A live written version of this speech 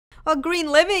Well,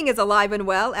 green living is alive and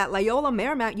well at Loyola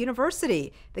Marymount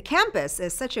University. The campus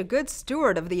is such a good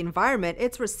steward of the environment,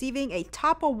 it's receiving a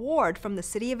top award from the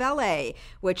city of LA,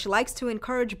 which likes to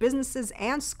encourage businesses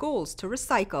and schools to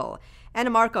recycle.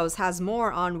 Anna Marcos has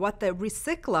more on what the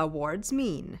RecycLA awards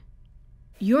mean.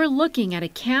 You're looking at a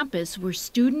campus where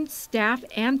students, staff,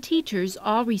 and teachers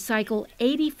all recycle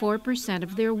 84%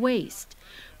 of their waste,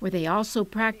 where they also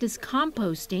practice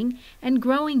composting and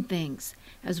growing things,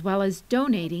 as well as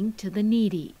donating to the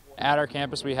needy. At our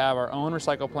campus, we have our own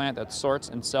recycle plant that sorts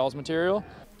and sells material.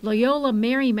 Loyola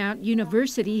Marymount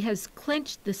University has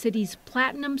clinched the city's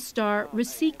Platinum Star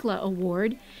RecycLA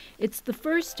Award. It's the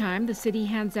first time the city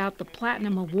hands out the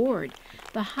Platinum Award,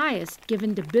 the highest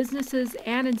given to businesses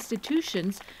and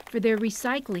institutions for their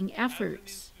recycling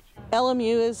efforts.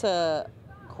 LMU is a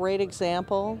great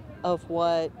example of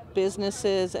what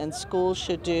businesses and schools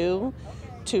should do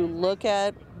to look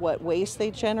at what waste they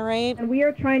generate. And we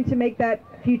are trying to make that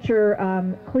future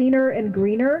cleaner and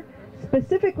greener,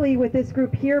 specifically with this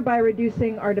group here by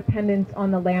reducing our dependence on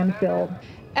the landfill.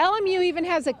 LMU even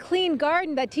has a clean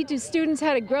garden that teaches students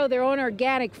how to grow their own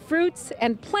organic fruits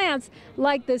and plants,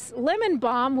 like this lemon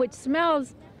balm, which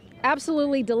smells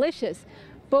absolutely delicious.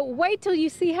 But wait till you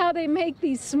see how they make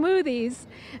these smoothies.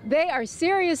 They are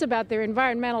serious about their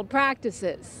environmental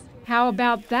practices. How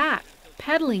about that?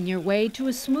 Pedaling your way to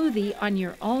a smoothie on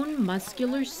your own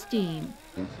muscular steam.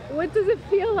 What does it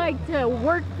feel like to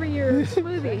work for your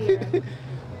smoothie here?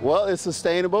 Well, it's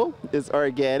sustainable, it's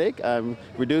organic, I'm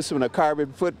reducing a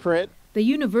carbon footprint. The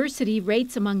university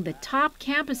rates among the top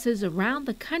campuses around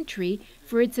the country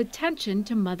for its attention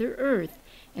to Mother Earth,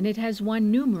 and it has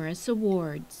won numerous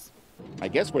awards. I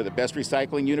guess we're the best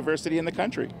recycling university in the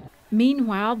country.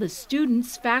 Meanwhile, the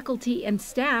students, faculty, and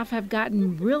staff have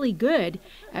gotten really good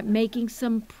at making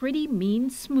some pretty mean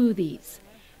smoothies.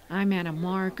 I'm Anna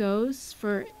Marcos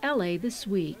for LA This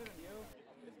Week.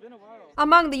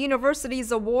 Among the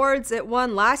university's awards, it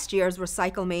won last year's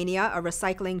RecycleMania, a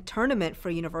recycling tournament for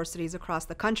universities across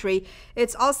the country.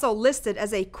 It's also listed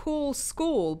as a cool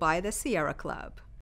school by the Sierra Club.